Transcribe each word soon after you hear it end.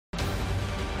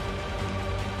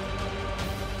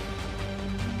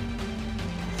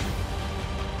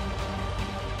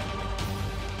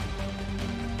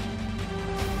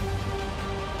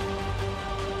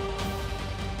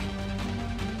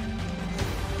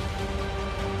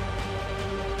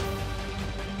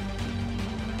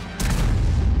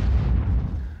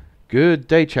Good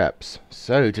day, chaps.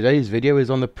 So today's video is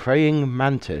on the Praying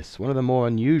Mantis, one of the more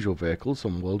unusual vehicles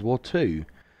from World War II.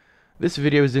 This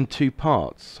video is in two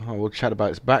parts. I will chat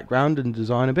about its background and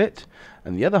design a bit,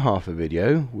 and the other half of the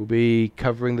video will be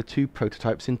covering the two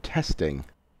prototypes in testing.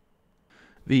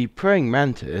 The Praying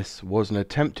Mantis was an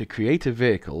attempt to create a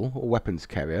vehicle, or weapons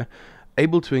carrier,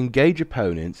 able to engage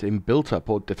opponents in built-up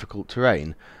or difficult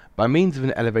terrain by means of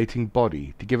an elevating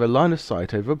body to give a line of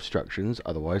sight over obstructions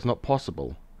otherwise not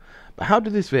possible. But how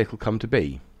did this vehicle come to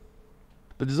be?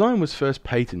 The design was first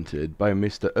patented by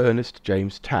Mr. Ernest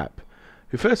James Tapp,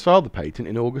 who first filed the patent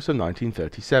in August of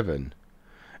 1937.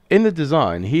 In the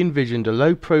design, he envisioned a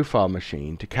low-profile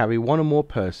machine to carry one or more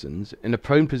persons in a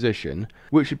prone position,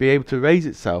 which would be able to raise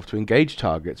itself to engage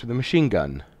targets with a machine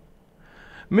gun.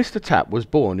 Mr. Tapp was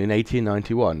born in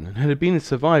 1891 and had been a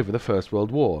survivor of the First World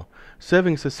War,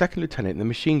 serving as a second lieutenant in the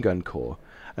Machine Gun Corps,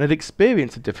 and had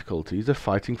experienced the difficulties of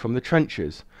fighting from the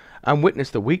trenches, and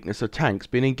witnessed the weakness of tanks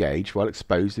being engaged while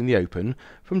exposed in the open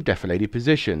from defilated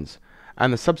positions,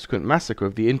 and the subsequent massacre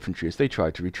of the infantry as they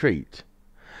tried to retreat.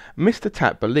 Mr.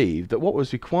 Tapp believed that what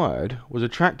was required was a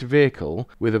tracked vehicle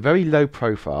with a very low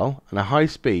profile and a high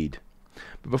speed,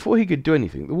 but before he could do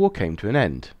anything, the war came to an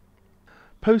end.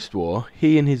 Post-war,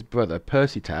 he and his brother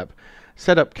Percy Tapp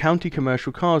set up County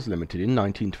Commercial Cars Limited in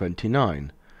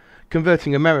 1929,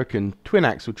 converting American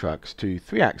twin-axle trucks to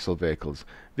three-axle vehicles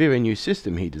via a new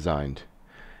system he designed.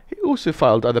 He also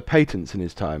filed other patents in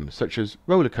his time, such as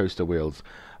roller coaster wheels,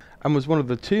 and was one of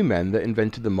the two men that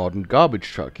invented the modern garbage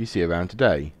truck you see around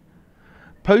today.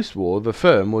 Post-war, the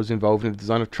firm was involved in the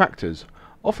design of tractors,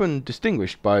 often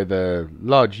distinguished by the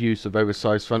large use of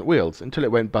oversized front wheels, until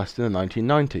it went bust in the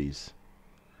 1990s.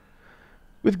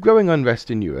 With growing unrest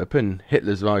in Europe and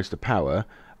Hitler's rise to power,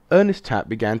 Ernest Tapp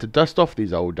began to dust off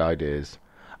these old ideas,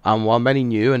 and while many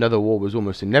knew another war was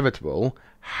almost inevitable,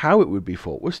 how it would be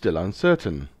fought was still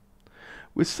uncertain,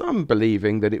 with some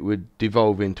believing that it would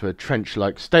devolve into a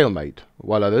trench-like stalemate,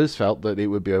 while others felt that it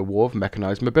would be a war of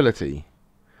mechanized mobility.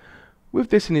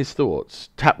 With this in his thoughts,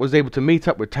 Tapp was able to meet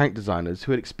up with tank designers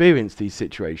who had experienced these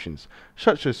situations,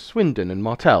 such as Swindon and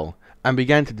Martel, and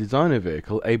began to design a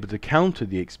vehicle able to counter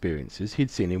the experiences he'd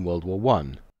seen in World War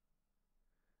I.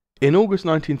 In August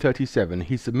 1937,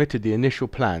 he submitted the initial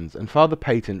plans and filed a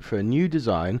patent for a new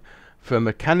design for a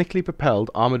mechanically propelled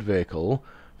armoured vehicle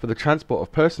for the transport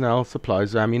of personnel,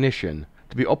 supplies and ammunition,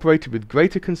 to be operated with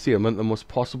greater concealment than was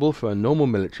possible for a normal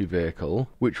military vehicle,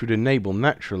 which would enable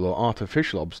natural or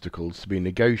artificial obstacles to be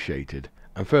negotiated,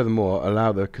 and furthermore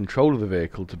allow the control of the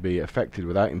vehicle to be effected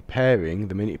without impairing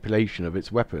the manipulation of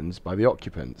its weapons by the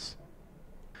occupants.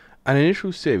 An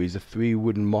initial series of 3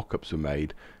 wooden mock-ups were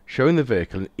made, showing the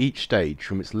vehicle in each stage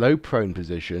from its low prone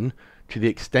position to the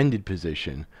extended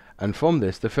position, and from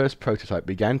this the first prototype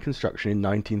began construction in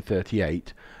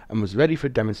 1938 and was ready for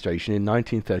demonstration in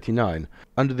 1939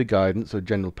 under the guidance of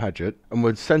General Paget, and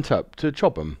was sent up to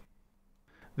Chobham.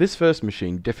 This first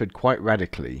machine differed quite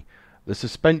radically. The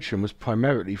suspension was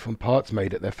primarily from parts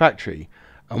made at their factory,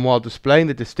 and while displaying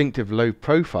the distinctive low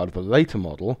profile of the later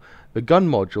model, the gun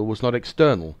module was not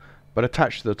external, but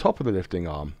attached to the top of the lifting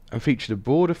arm, and featured a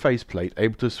broader faceplate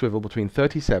able to swivel between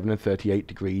 37 and 38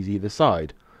 degrees either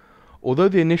side. Although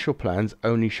the initial plans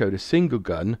only showed a single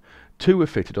gun, 2 were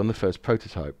fitted on the first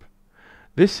prototype.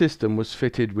 This system was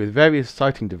fitted with various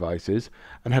sighting devices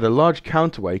and had a large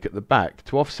counterweight at the back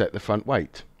to offset the front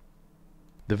weight.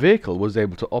 The vehicle was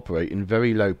able to operate in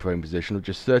very low prone position of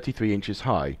just 33 inches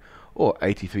high, or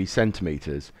 83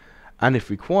 centimeters, and if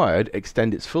required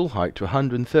extend its full height to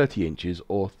 130 inches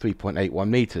or 3.81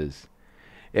 meters.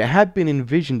 It had been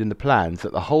envisioned in the plans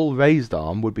that the whole raised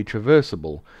arm would be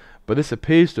traversable, but this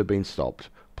appears to have been stopped,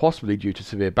 possibly due to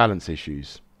severe balance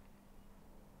issues.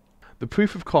 The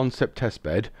proof of concept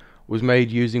testbed was made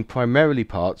using primarily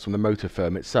parts from the motor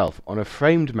firm itself on a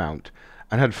framed mount,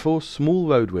 and had 4 small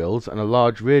road wheels and a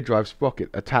large rear drive sprocket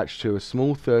attached to a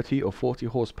small 30 or 40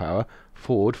 horsepower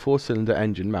Ford 4-cylinder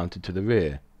engine mounted to the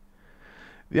rear.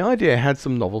 The idea had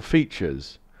some novel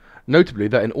features, notably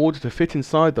that in order to fit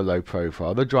inside the low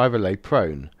profile, the driver lay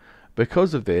prone.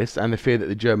 Because of this, and the fear that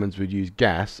the Germans would use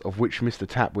gas, of which Mr.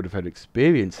 Tapp would have had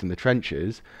experience in the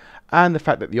trenches, and the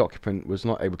fact that the occupant was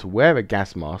not able to wear a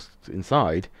gas mask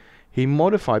inside, he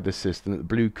modified the system that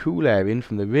blew cool air in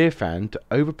from the rear fan to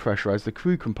overpressurize the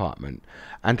crew compartment,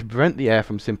 and to prevent the air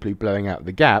from simply blowing out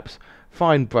the gaps,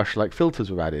 fine brush-like filters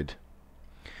were added.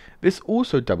 This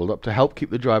also doubled up to help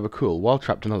keep the driver cool while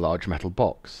trapped in a large metal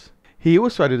box. He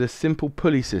also added a simple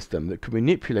pulley system that could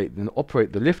manipulate and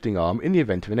operate the lifting arm in the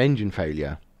event of an engine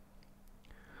failure.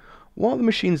 While the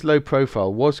machine's low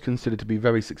profile was considered to be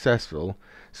very successful,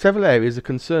 several areas of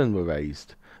concern were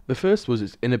raised. The first was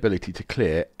its inability to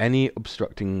clear any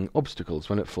obstructing obstacles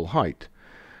when at full height.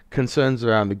 Concerns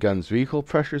around the gun's recoil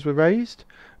pressures were raised,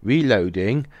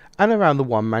 reloading, and around the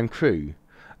one-man crew.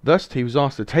 Thus he was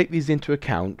asked to take these into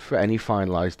account for any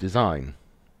finalised design.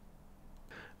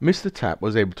 Mr. Tapp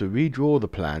was able to redraw the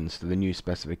plans to the new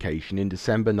specification in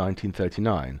December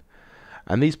 1939,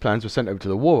 and these plans were sent over to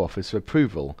the War Office for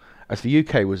approval, as the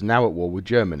UK was now at war with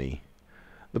Germany.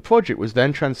 The project was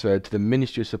then transferred to the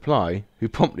Ministry of Supply, who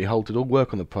promptly halted all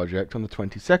work on the project on the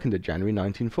 22nd of January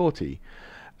 1940,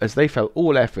 as they felt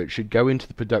all effort should go into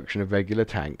the production of regular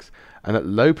tanks, and that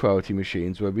low-priority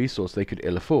machines were a resource they could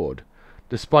ill afford,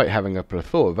 despite having a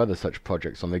plethora of other such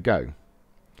projects on the go.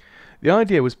 The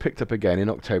idea was picked up again in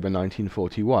October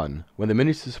 1941, when the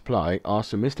Ministry of Supply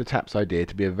asked for Mr. Tapp's idea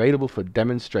to be available for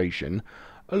demonstration,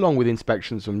 along with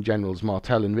inspections from Generals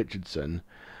Martel and Richardson,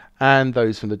 and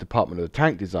those from the Department of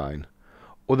Tank Design,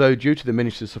 although due to the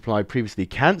Ministry of Supply previously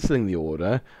cancelling the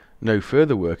order, no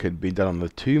further work had been done on the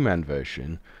two-man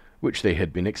version, which they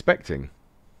had been expecting.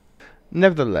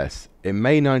 Nevertheless, in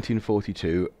May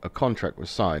 1942, a contract was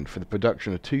signed for the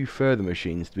production of 2 further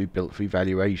machines to be built for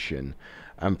evaluation,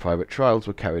 and private trials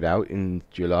were carried out in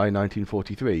July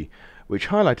 1943, which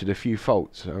highlighted a few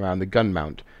faults around the gun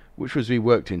mount, which was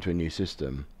reworked into a new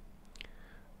system.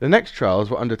 The next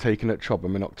trials were undertaken at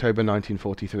Chobham in October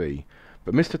 1943,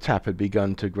 but Mr. Tapp had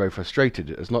begun to grow frustrated,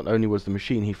 as not only was the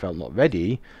machine he felt not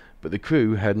ready, but the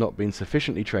crew had not been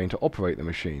sufficiently trained to operate the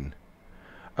machine.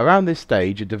 Around this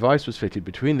stage, a device was fitted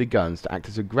between the guns to act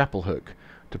as a grapple hook,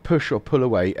 to push or pull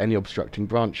away any obstructing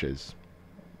branches.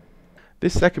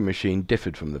 This second machine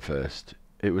differed from the first.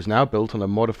 It was now built on a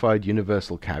modified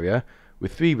universal carrier,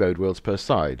 with 3 road wheels per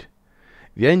side.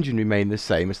 The engine remained the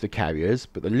same as the carrier's,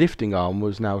 but the lifting arm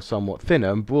was now somewhat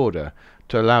thinner and broader,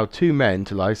 to allow 2 men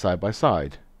to lie side by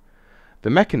side. The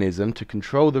mechanism to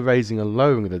control the raising and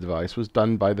lowering of the device was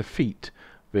done by the feet,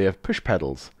 via push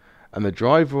pedals, and the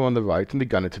driver on the right and the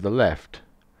gunner to the left.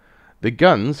 The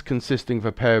guns, consisting of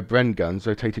a pair of Bren guns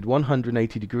rotated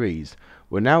 180 degrees,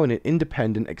 were now in an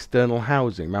independent external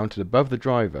housing mounted above the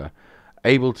driver,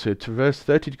 able to traverse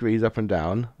 30 degrees up and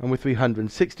down, and with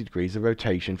 360 degrees of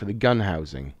rotation for the gun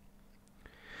housing.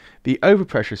 The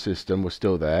overpressure system was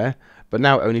still there, but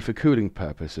now only for cooling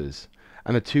purposes,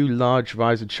 and the 2 large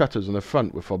visored shutters on the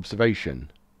front were for observation.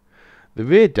 The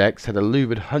rear decks had a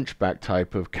louvered hunchback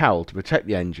type of cowl to protect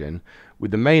the engine,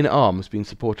 with the main arms being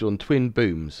supported on twin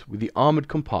booms, with the armoured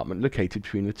compartment located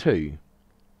between the 2.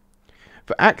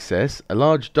 For access, a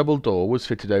large double door was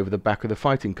fitted over the back of the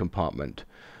fighting compartment,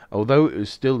 although it was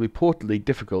still reportedly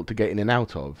difficult to get in and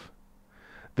out of.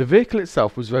 The vehicle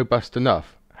itself was robust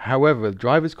enough, however the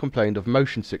drivers complained of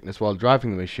motion sickness while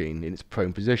driving the machine in its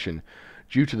prone position,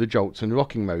 due to the jolts and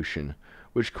rocking motion,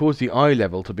 which caused the eye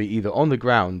level to be either on the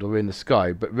ground or in the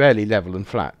sky, but rarely level and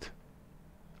flat.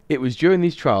 It was during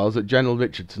these trials that General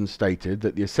Richardson stated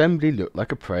that the assembly looked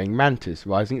like a praying mantis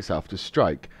rising itself to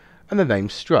strike, and the name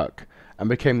stuck, and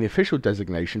became the official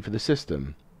designation for the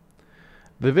system.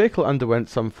 The vehicle underwent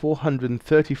some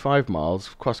 435 miles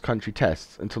of cross-country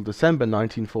tests until December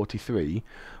 1943,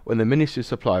 when the Ministry of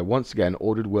Supply once again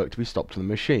ordered work to be stopped on the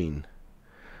machine.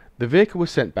 The vehicle was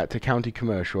sent back to County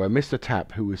Commercial, where Mr.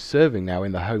 Tapp, who was serving now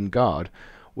in the Home Guard,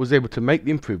 was able to make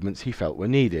the improvements he felt were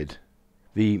needed.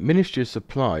 The Ministry of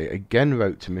Supply again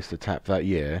wrote to Mr. Tapp that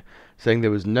year, saying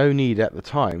there was no need at the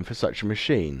time for such a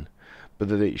machine, but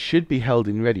that it should be held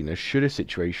in readiness should a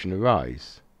situation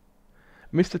arise.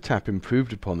 Mr. Tapp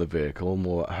improved upon the vehicle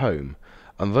more at home,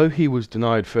 and though he was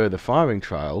denied further firing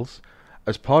trials,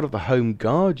 as part of the Home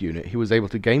Guard unit he was able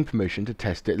to gain permission to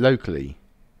test it locally.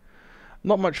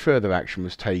 Not much further action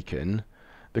was taken.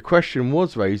 The question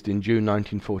was raised in June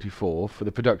 1944 for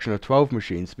the production of 12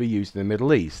 machines to be used in the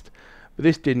Middle East, but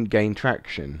this didn't gain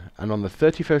traction, and on the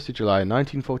 31st of July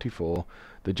 1944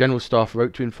 the General Staff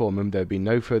wrote to inform him there would be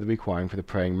no further requiring for the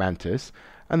Praying Mantis,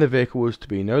 and the vehicle was to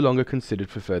be no longer considered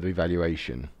for further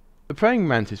evaluation. The Praying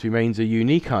Mantis remains a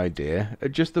unique idea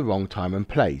at just the wrong time and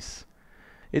place.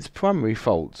 Its primary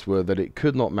faults were that it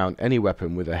could not mount any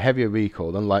weapon with a heavier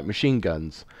recoil than light machine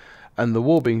guns, and the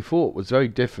war being fought was very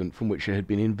different from which it had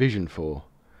been envisioned for.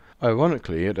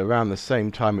 Ironically, at around the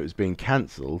same time it was being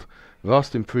cancelled,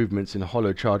 vast improvements in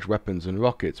hollow charge weapons and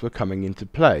rockets were coming into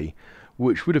play,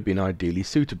 which would have been ideally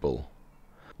suitable.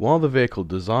 While the vehicle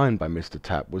designed by Mr.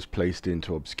 Tapp was placed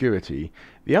into obscurity,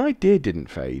 the idea didn't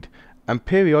fade, and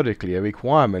periodically a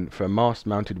requirement for a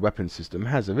mast-mounted weapon system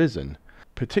has arisen,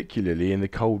 particularly in the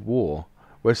Cold War,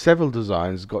 where several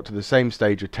designs got to the same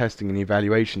stage of testing and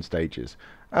evaluation stages,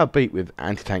 albeit with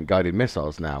anti-tank guided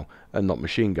missiles now, and not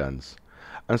machine guns.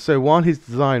 and so while his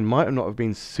design might not have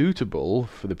been suitable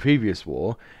for the previous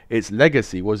war, its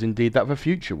legacy was indeed that of a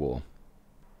future war.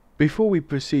 Before we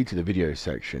proceed to the video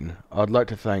section, I'd like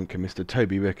to thank Mr.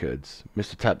 Toby Rickards,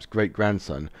 Mr. Tapp's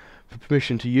great-grandson, for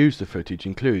permission to use the footage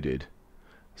included.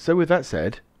 So with that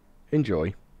said,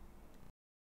 enjoy.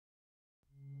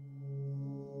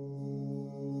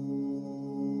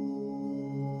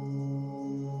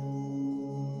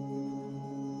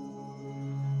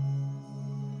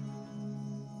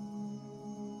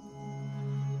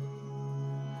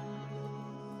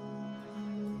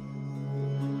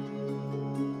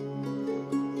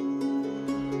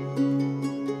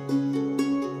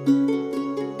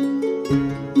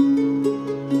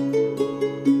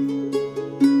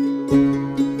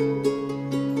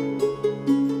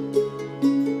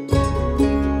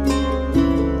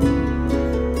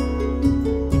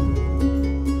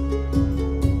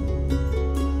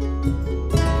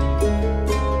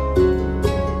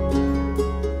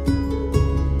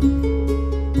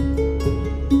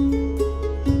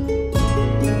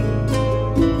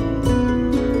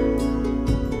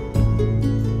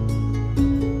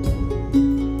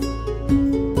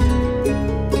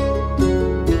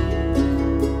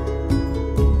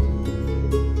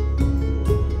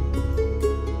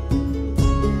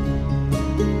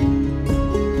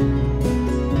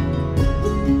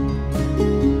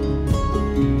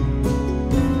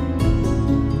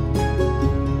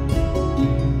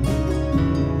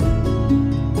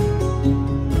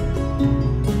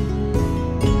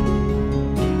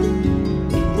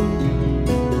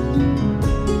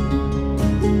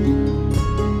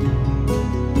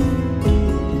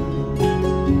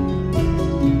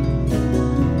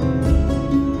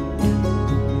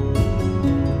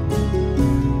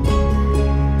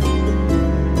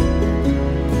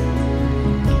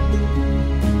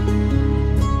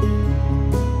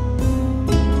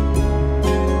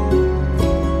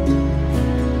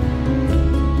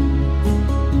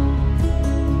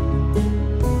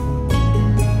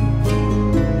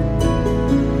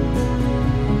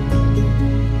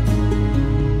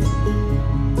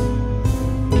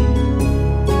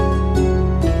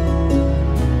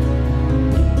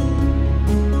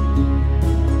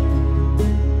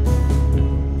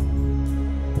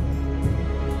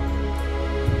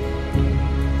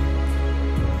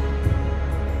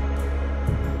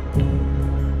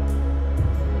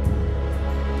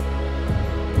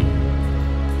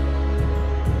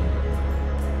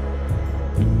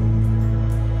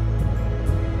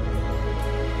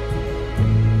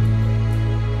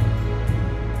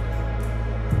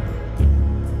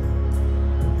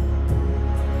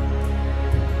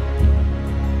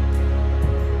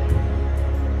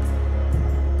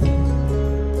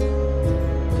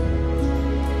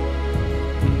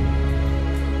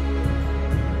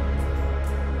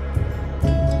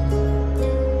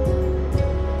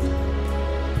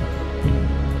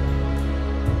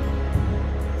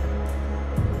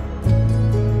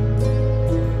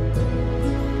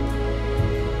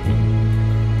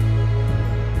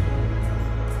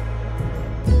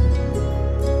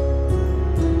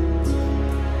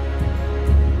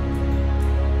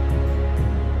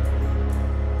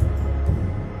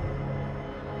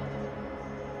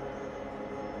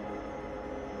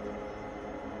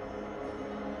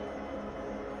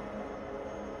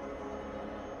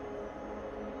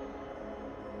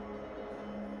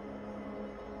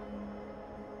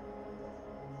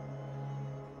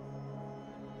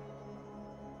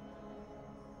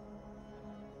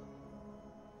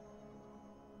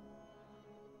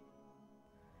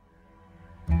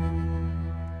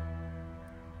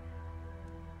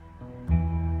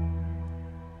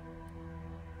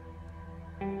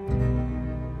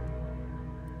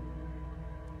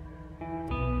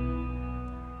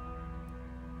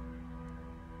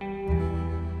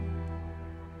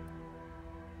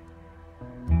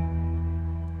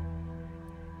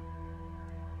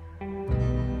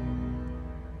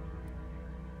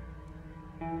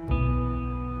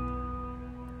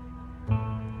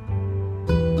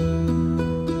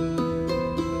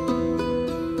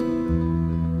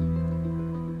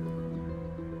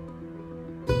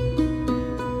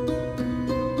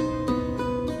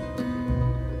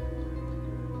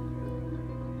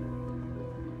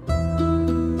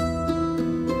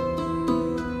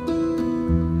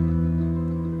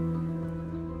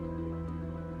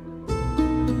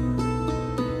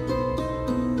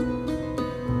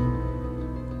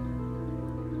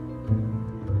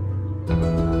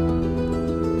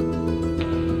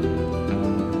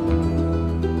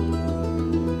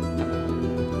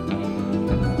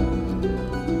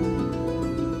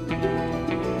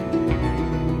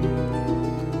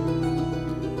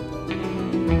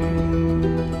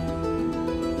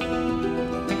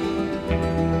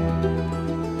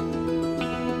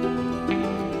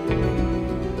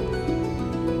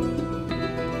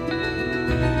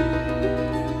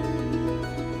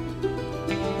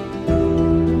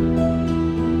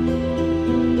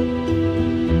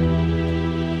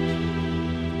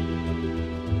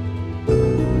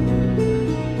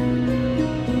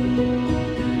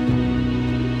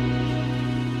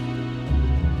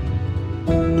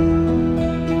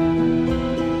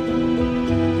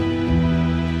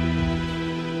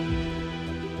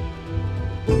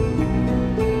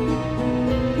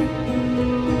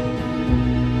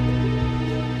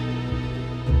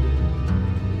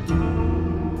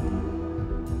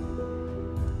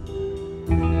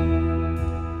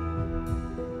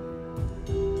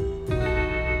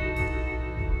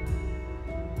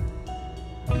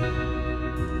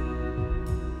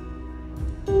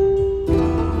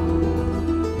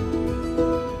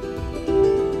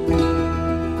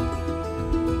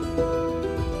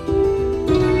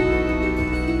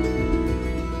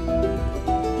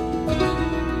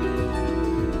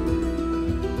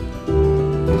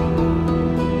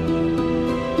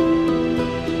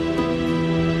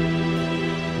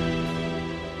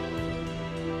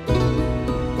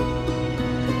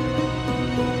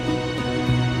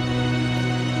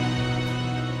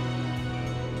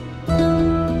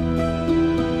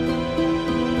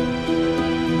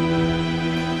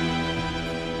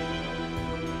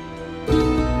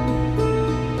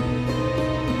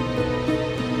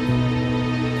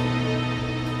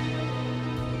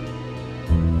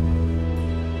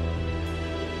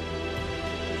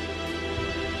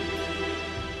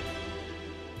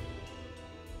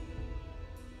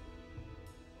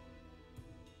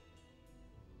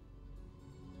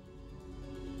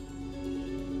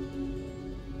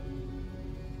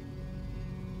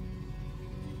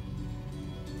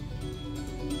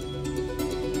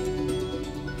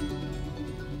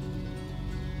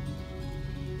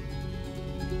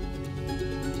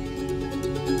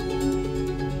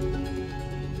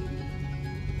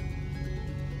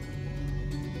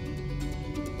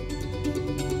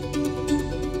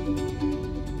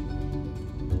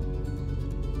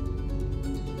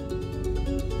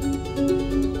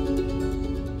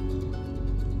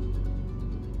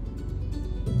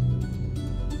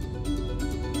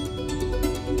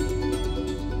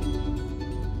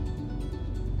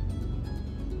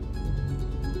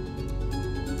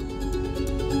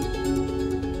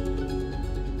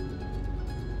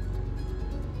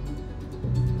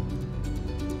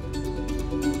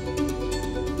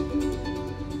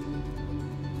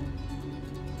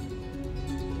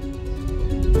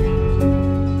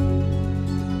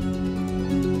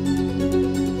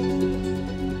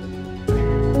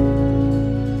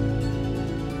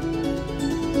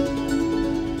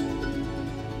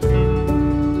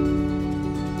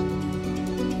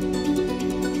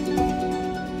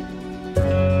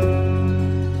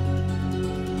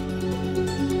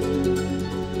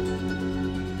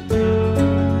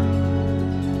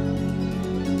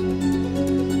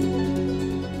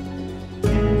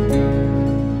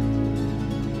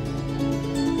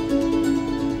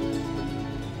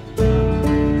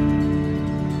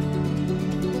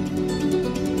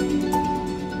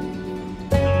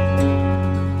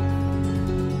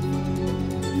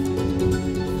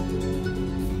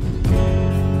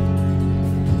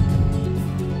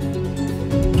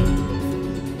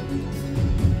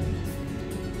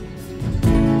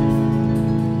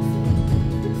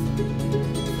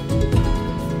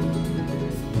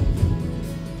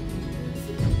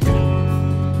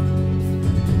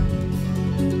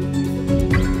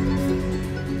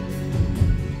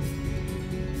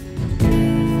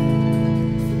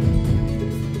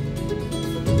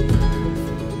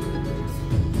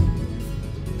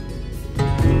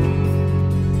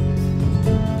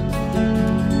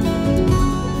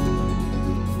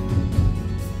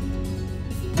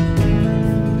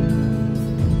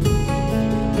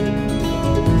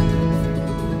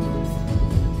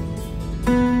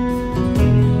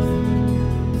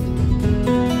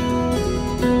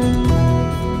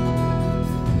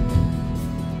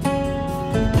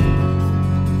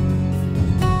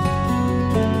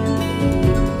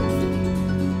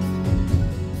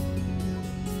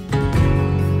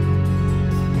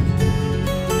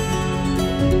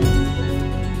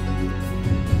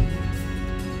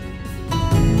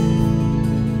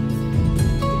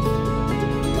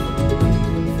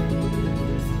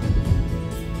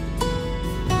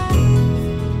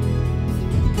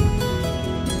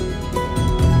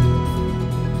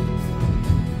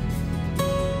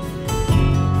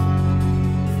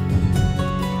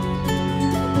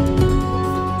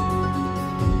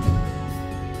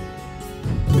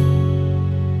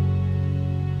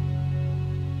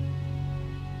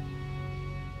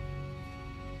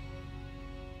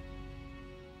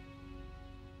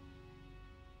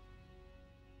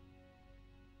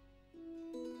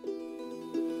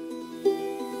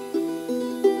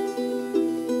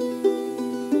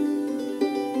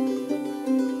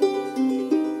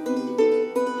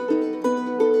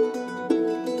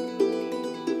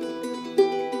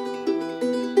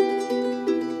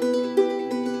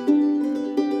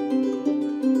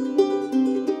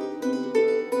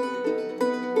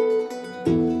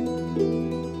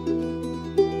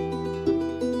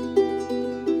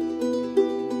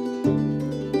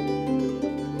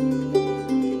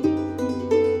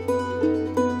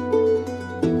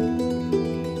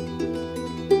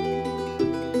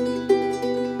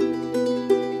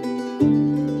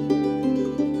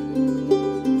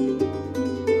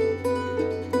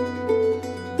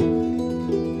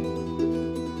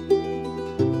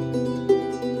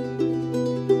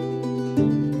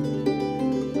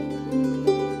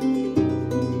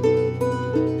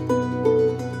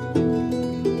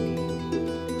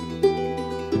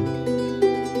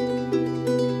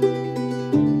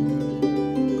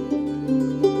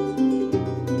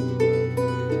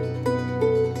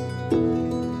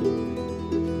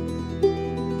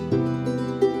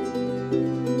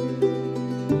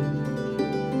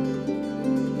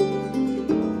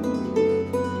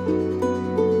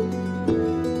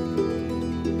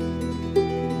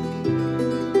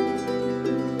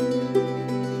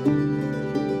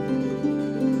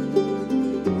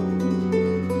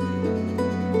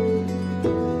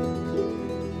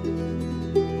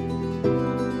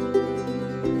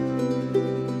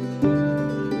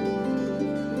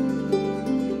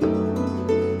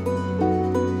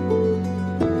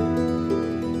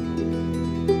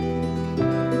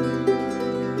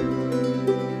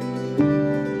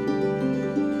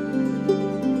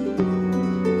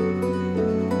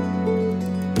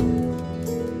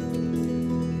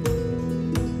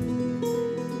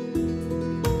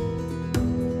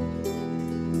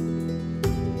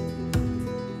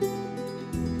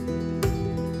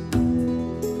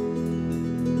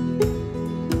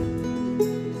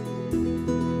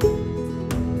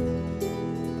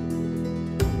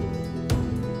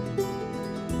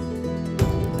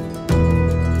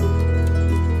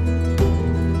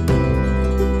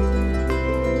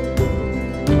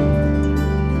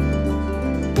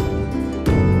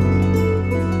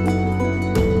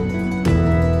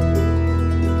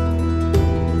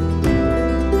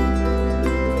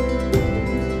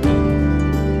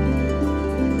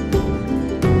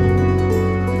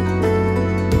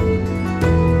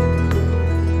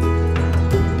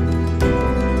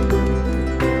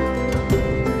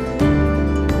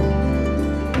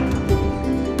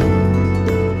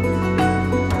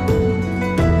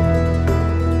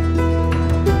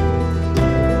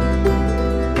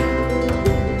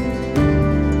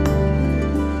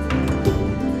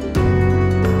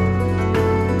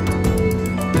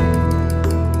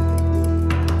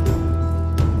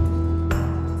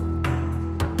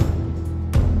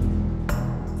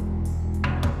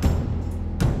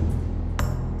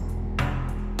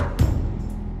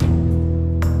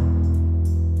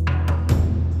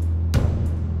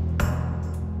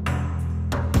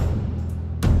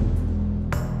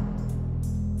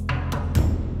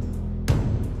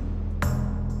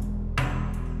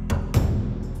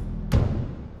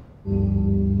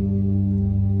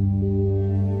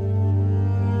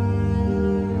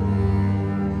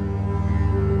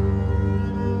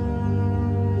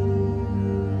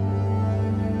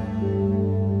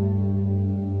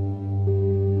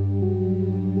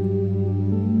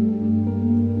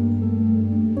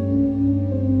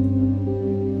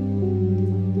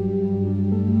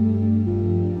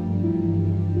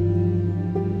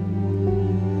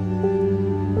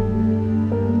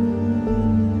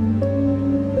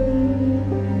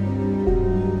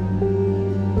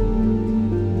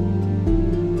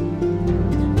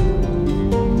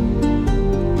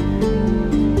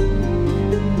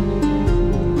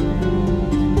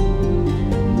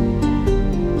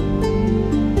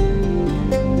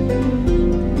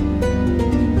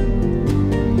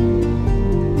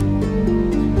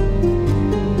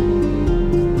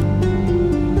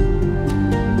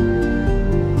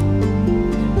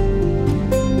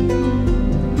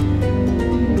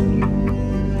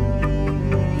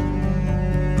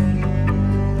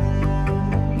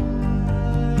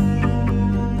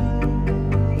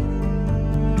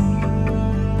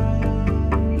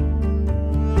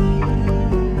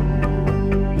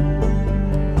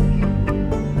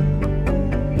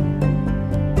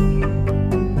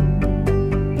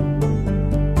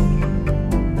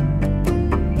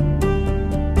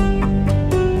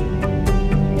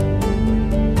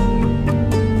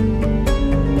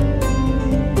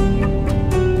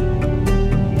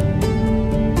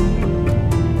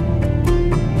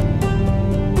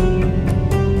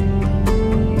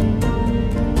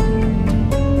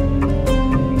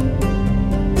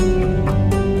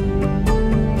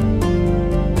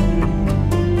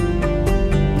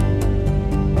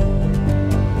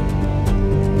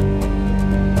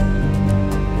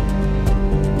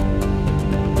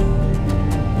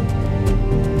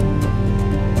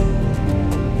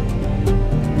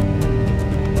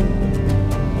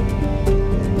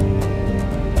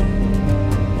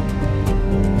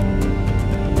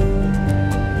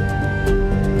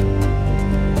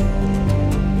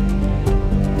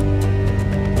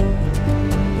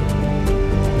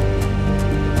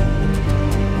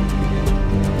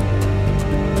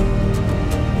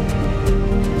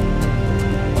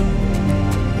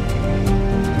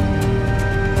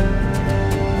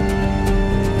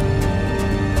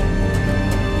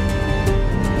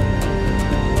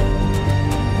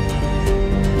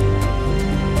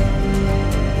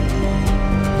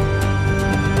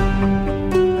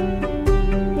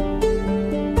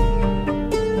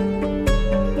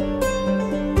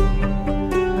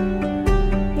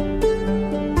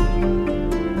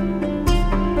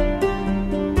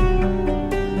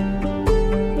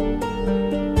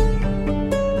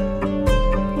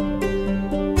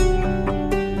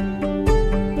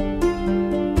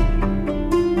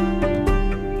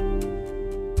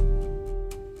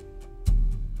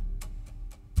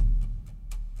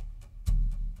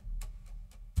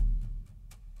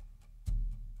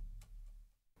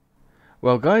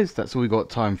 Well guys, that's all we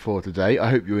got time for today. I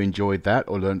hope you enjoyed that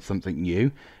or learned something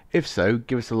new. If so,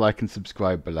 give us a like and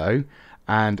subscribe below.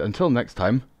 And until next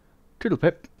time, toodle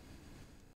pip.